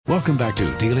Welcome back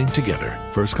to Dealing Together.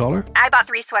 First caller? I bought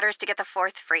 3 sweaters to get the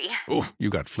 4th free. Oh, you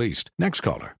got fleeced. Next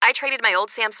caller? I traded my old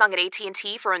Samsung at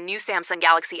AT&T for a new Samsung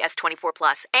Galaxy S24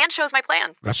 Plus and chose my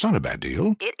plan. That's not a bad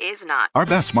deal. It is not. Our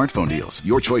best smartphone deals.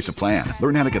 Your choice of plan.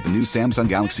 Learn how to get the new Samsung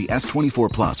Galaxy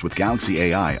S24 Plus with Galaxy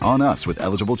AI on us with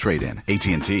eligible trade-in.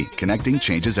 AT&T. Connecting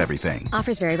changes everything.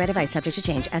 Offers vary by device. Subject to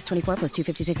change. S24 plus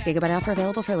 256 gigabyte offer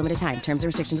available for a limited time. Terms and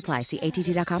restrictions apply. See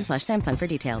att.com/Samsung for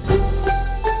details.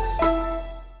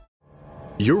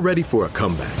 You're ready for a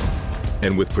comeback.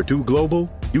 And with Purdue Global,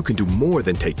 you can do more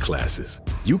than take classes.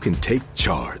 You can take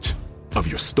charge of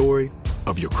your story,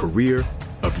 of your career,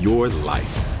 of your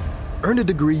life. Earn a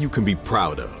degree you can be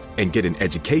proud of and get an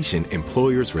education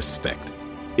employers respect.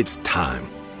 It's time,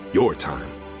 your time,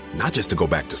 not just to go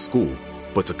back to school,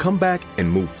 but to come back and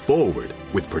move forward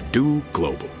with Purdue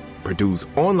Global, Purdue's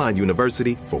online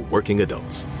university for working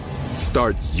adults.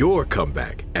 Start your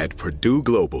comeback at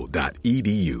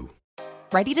purdueglobal.edu.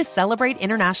 Ready to celebrate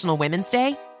International Women's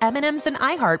Day? M&M's and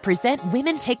iHeart present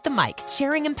Women Take the Mic,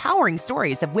 sharing empowering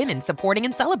stories of women supporting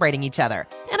and celebrating each other.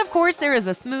 And of course, there is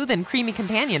a smooth and creamy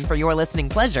companion for your listening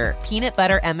pleasure, peanut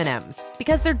butter M&M's.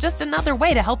 Because they're just another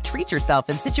way to help treat yourself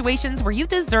in situations where you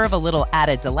deserve a little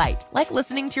added delight, like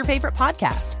listening to your favorite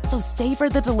podcast. So savor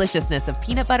the deliciousness of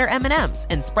peanut butter M&M's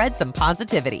and spread some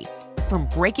positivity. From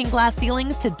breaking glass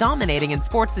ceilings to dominating in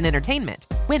sports and entertainment,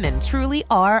 women truly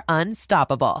are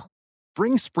unstoppable.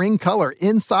 Bring spring color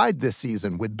inside this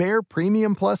season with Behr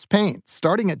Premium Plus paint,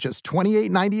 starting at just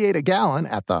 $28.98 a gallon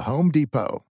at the Home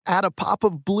Depot. Add a pop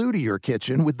of blue to your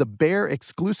kitchen with the Behr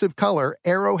exclusive color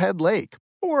Arrowhead Lake,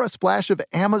 or a splash of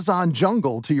Amazon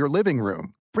Jungle to your living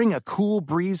room. Bring a cool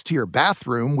breeze to your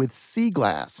bathroom with Sea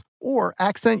Glass, or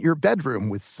accent your bedroom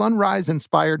with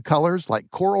sunrise-inspired colors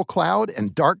like Coral Cloud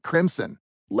and Dark Crimson.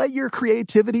 Let your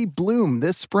creativity bloom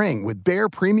this spring with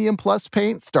Behr Premium Plus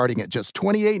paint starting at just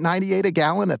 $28.98 a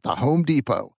gallon at the Home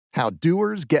Depot. How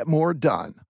doers get more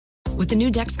done. With the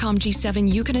new Dexcom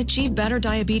G7, you can achieve better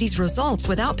diabetes results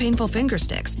without painful finger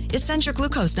sticks. It sends your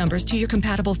glucose numbers to your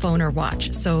compatible phone or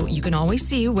watch, so you can always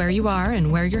see where you are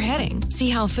and where you're heading. See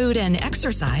how food and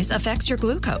exercise affects your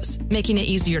glucose, making it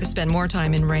easier to spend more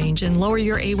time in range and lower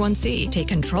your A1C. Take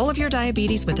control of your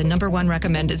diabetes with the #1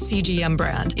 recommended CGM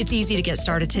brand. It's easy to get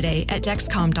started today at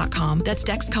Dexcom.com. That's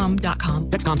Dexcom.com.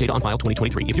 Dexcom data on file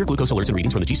 2023. If your glucose alerts and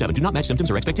readings from the G7 do not match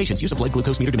symptoms or expectations, use a blood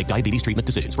glucose meter to make diabetes treatment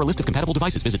decisions. For a list of compatible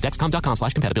devices, visit Dexcom.com/compatibility.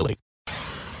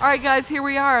 All right, guys, here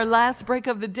we are, our last break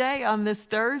of the day on this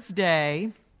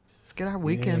Thursday. Let's get our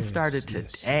weekend started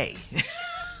today.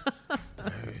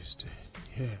 Thursday,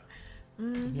 yeah.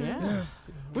 Mm-hmm. Yeah.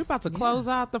 We're about to close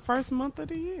out the first month of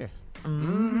the year.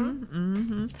 Mm-hmm.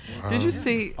 Mm-hmm. Wow. Did you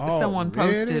see someone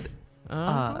posted?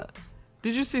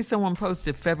 Did you see someone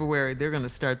posted February? They're going to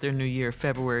start their new year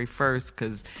February 1st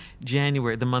because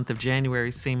January, the month of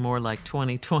January, seemed more like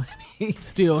 2020.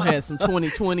 Still had some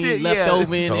 2020 left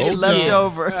over in it. Left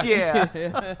over, yeah.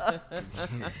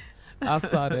 I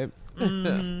saw that.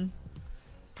 Mm-hmm.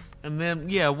 And then,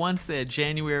 one said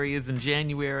January isn't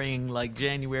January-ing like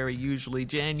January usually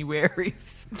Januaries.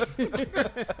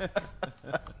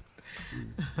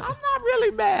 I'm not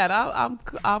really mad.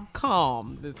 I'm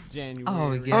calm this January.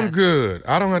 Oh, yes. I'm good.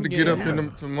 I don't have to get up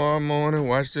tomorrow morning,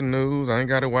 watch the news. I ain't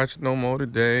got to watch no more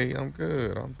today. I'm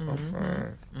good. I'm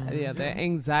fine. Yeah, that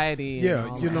anxiety.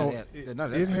 Yeah,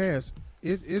 It has.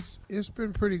 It's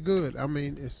been pretty good. I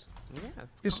mean, it's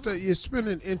been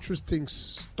an interesting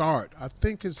start. I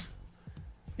think it's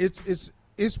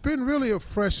been really a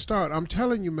fresh start. I'm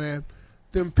telling you, man,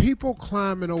 them people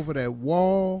climbing over that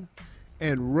wall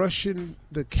and rushing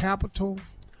the Capitol,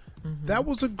 that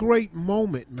was a great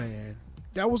moment, man.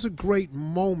 That was a great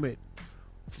moment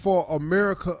for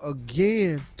America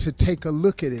again to take a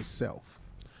look at itself.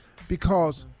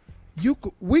 Because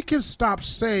we can stop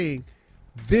saying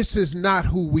this is not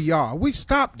who we are. We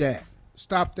stop that.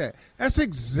 Stop that. That's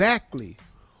exactly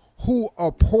who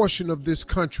a portion of this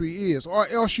country is, or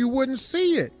else you wouldn't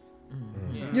see it.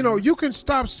 You know, you can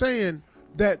stop saying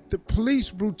that the police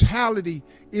brutality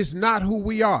is not who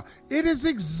we are. It is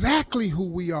exactly who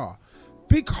we are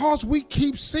because we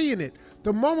keep seeing it.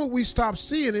 The moment we stop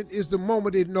seeing it is the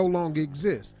moment it no longer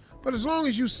exists. But as long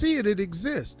as you see it, it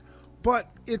exists.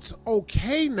 But it's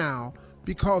okay now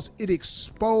because it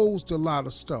exposed a lot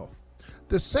of stuff.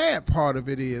 The sad part of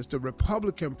it is the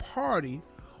Republican Party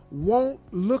won't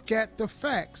look at the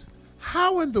facts.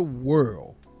 How in the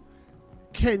world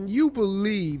can you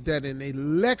believe that an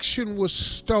election was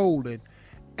stolen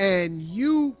and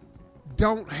you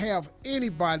don't have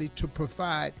anybody to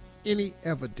provide any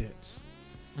evidence,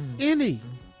 any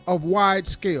of wide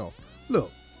scale? Look,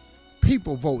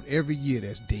 people vote every year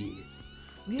that's dead.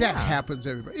 That happens,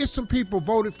 everybody. It's some people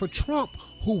voted for Trump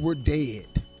who were dead.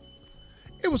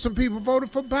 It was some people voted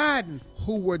for Biden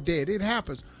who were dead. It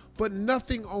happens. But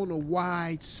nothing on a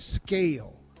wide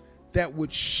scale that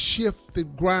would shift the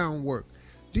groundwork.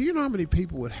 Do you know how many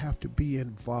people would have to be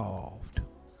involved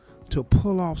to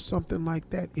pull off something like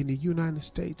that in the United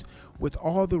States with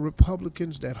all the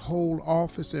Republicans that hold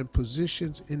office and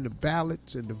positions in the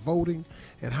ballots and the voting,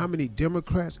 and how many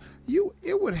Democrats?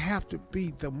 It would have to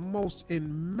be the most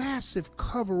massive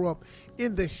cover-up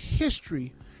in the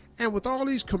history. And with all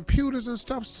these computers and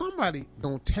stuff, somebody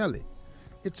don't tell it.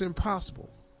 It's impossible.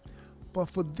 But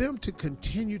for them to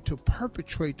continue to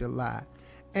perpetrate the lie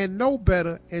and know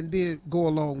better and then go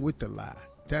along with the lie,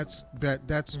 that's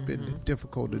been the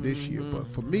difficulty this year.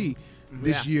 But for me,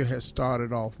 this year has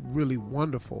started off really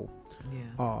wonderful.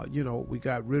 We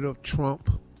got rid of Trump,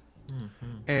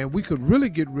 and we could really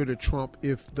get rid of Trump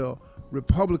if the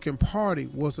Republican Party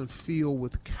wasn't filled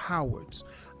with cowards.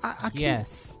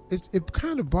 It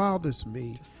kind of bothers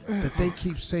me that they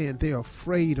keep saying they're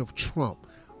afraid of Trump.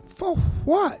 For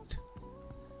what?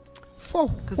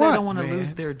 Because they don't want to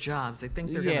lose their jobs. They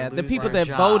think they're going to lose the people their that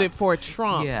jobs. Voted for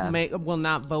Trump will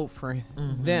not vote for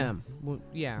them.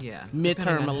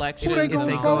 Midterm elections. Who they if gonna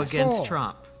they vote go for? against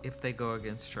Trump. If they go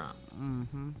against Trump.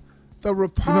 The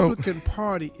Republican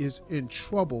Party is in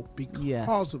trouble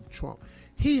because of Trump.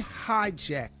 He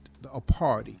hijacked a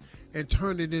party and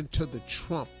turned it into the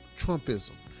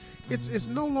Trumpism. It's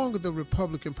no longer the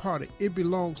Republican Party. It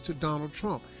belongs to Donald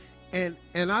Trump. And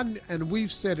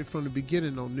we've said it from the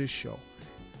beginning on this show.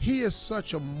 He is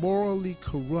such a morally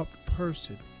corrupt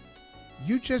person.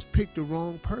 You just picked the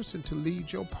wrong person to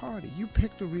lead your party. You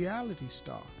picked a reality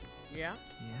star. Yeah.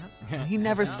 He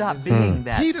never stopped being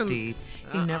that, Steve.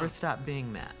 He never stopped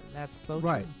being that. That's so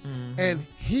right. true. And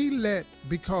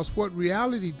because what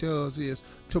reality does is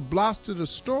to bluster the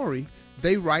story,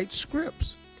 they write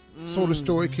scripts. So the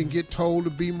story can get told to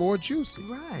be more juicy.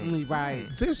 Right.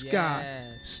 This guy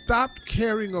stopped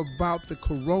caring about the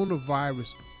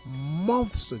coronavirus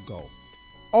months ago.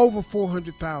 Over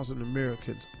 400,000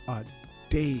 Americans are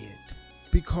dead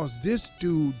because this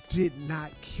dude did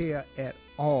not care at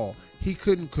all. He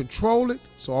couldn't control it,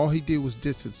 so all he did was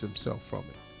distance himself from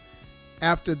it.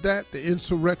 After that, the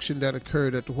insurrection that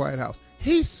occurred at the White House,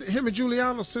 him and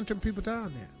Giuliano sent them people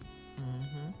down there.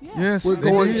 Yes, we're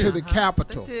going did. to the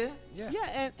Capitol.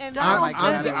 And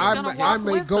I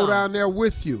may go down there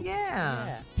with you.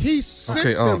 He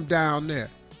sent them down there.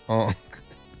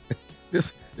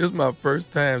 This is my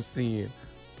first time seeing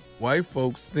white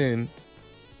folks send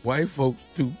white folks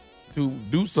to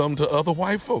do something to other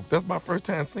white folk. That's my first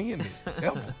time seeing this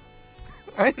ever.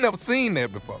 I ain't never seen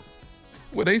that before.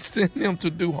 Where they send them to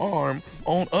do harm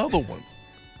on other ones.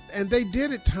 And they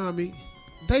did it, Tommy.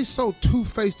 They so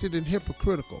two-faced and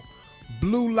hypocritical.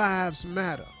 Blue lives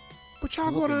matter. But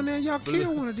y'all go down there and y'all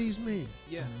kill one of these men.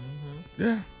 Yeah.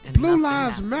 Blue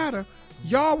lives matter.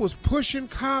 Y'all was pushing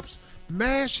cops,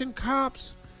 mashing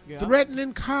cops,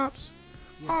 threatening cops.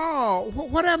 Oh,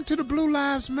 what happened to the Blue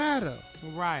Lives Matter?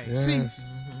 Right. Yes. See,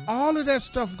 all of that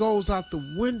stuff goes out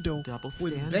the window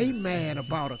when they mad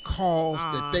about a cause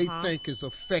that they think is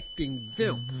affecting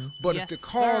them. But if the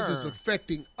cause is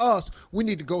affecting us, we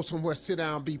need to go somewhere, sit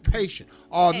down, be patient.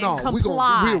 Oh no, we're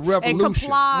a revolution. And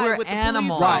comply we're with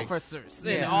animals. the police officers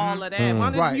and all of that.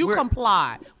 Why didn't you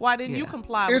comply? Why didn't you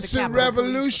comply with It's the a Capitol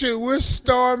revolution. Police? We're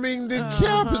storming the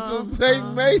Capitol. They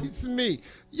maced me.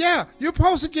 Yeah, you're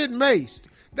supposed to get maced.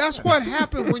 That's what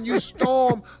happened when you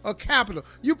storm a Capitol.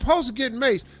 You're supposed to get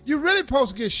maced. You're really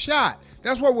supposed to get shot.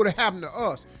 That's what would have happened to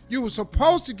us. You were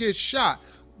supposed to get shot,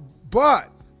 but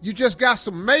you just got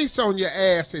some mace on your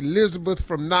ass, Elizabeth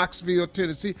from Knoxville,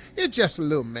 Tennessee. It's just a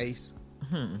little mace.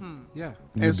 Yeah.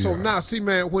 And so now, see,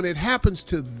 man, when it happens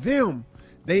to them,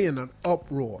 they in an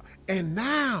uproar. And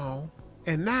now,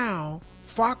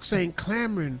 Fox ain't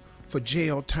clamoring for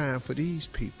jail time for these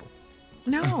people.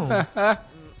 No.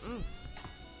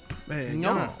 Man,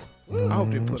 y'all, I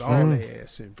hope they put all their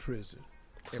ass in prison.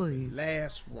 Every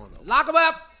last one of them. Lock them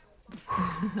up.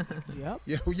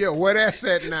 Yeah, where that's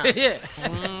at now?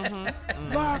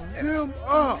 Lock them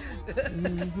up.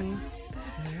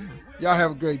 Y'all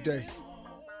have a great day.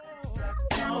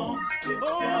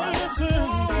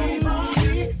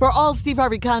 For all Steve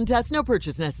Harvey contests, no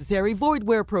purchase necessary, void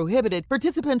where prohibited.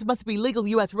 Participants must be legal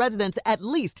U.S. residents at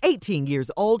least 18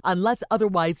 years old unless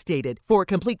otherwise stated. For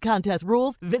complete contest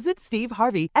rules, visit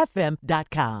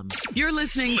SteveHarveyFM.com. You're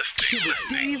listening to the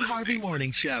Steve Harvey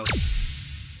Morning Show.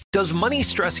 Does money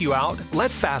stress you out?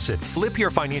 Let Facet flip your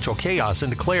financial chaos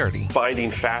into clarity. Finding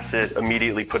Facet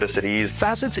immediately put us at ease.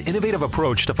 Facet's innovative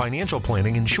approach to financial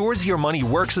planning ensures your money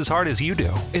works as hard as you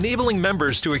do, enabling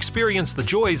members to experience the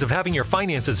joys of having your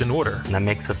finances in order. And that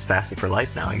makes us Facet for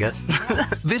life now, I guess.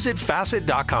 Visit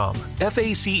Facet.com,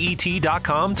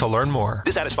 FACET.com to learn more.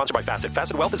 This ad is sponsored by Facet.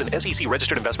 Facet Wealth is an SEC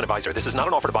registered investment advisor. This is not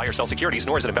an offer to buy or sell securities,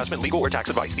 nor is it investment, legal, or tax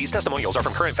advice. These testimonials are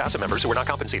from current Facet members who are not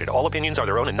compensated. All opinions are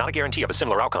their own and not a guarantee of a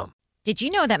similar outcome. Did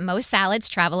you know that most salads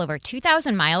travel over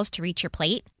 2,000 miles to reach your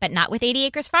plate? But not with 80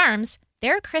 Acres Farms.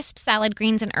 Their crisp salad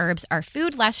greens and herbs are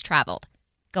food less traveled,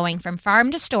 going from farm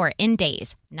to store in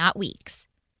days, not weeks.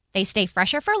 They stay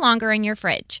fresher for longer in your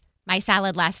fridge. My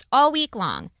salad lasts all week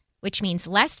long, which means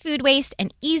less food waste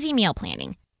and easy meal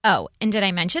planning. Oh, and did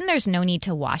I mention there's no need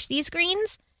to wash these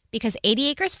greens? Because 80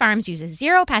 Acres Farms uses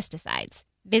 0 pesticides.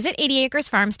 Visit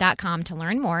 80acresfarms.com to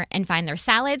learn more and find their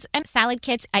salads and salad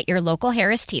kits at your local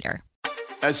Harris Teeter.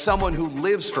 As someone who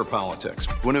lives for politics,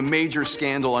 when a major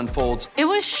scandal unfolds, it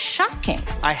was shocking.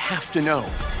 I have to know,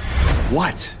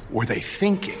 what were they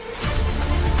thinking?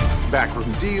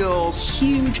 Backroom deals,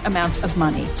 huge amounts of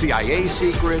money, CIA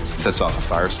secrets, sets off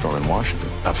a firestorm in Washington,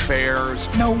 affairs.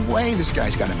 No way this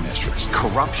guy's got a mistress.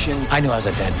 Corruption. I knew I was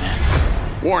a dead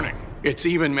man. Warning, it's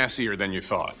even messier than you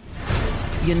thought.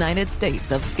 United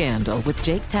States of Scandal with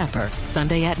Jake Tapper,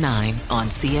 Sunday at 9 on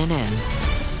CNN.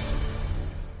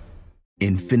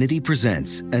 Infiniti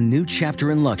presents a new chapter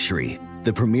in luxury,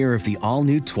 the premiere of the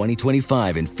all-new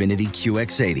 2025 Infiniti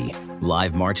QX80,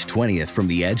 live March 20th from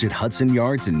the Edge at Hudson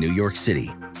Yards in New York City,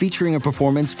 featuring a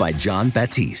performance by John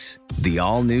Batiste. The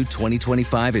all-new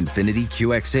 2025 Infiniti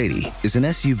QX80 is an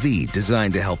SUV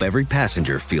designed to help every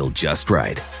passenger feel just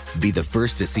right. Be the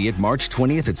first to see it March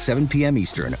 20th at 7 p.m.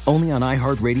 Eastern, only on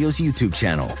iHeartRadio's YouTube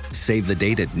channel. Save the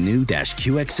date at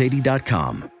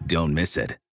new-QX80.com. Don't miss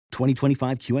it.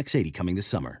 2025 QX80 coming this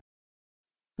summer.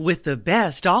 With the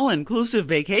best all-inclusive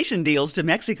vacation deals to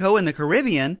Mexico and the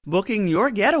Caribbean, booking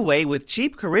your getaway with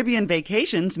Cheap Caribbean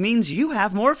Vacations means you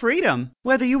have more freedom.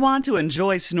 Whether you want to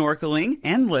enjoy snorkeling,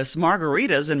 endless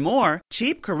margaritas, and more,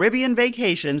 Cheap Caribbean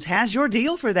Vacations has your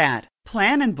deal for that.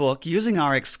 Plan and book using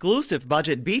our exclusive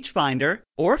budget beach finder,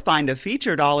 or find a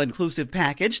featured all-inclusive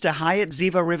package to Hyatt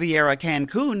Ziva Riviera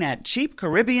Cancun at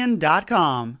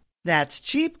cheapcaribbean.com. That's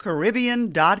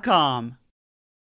cheapcaribbean.com.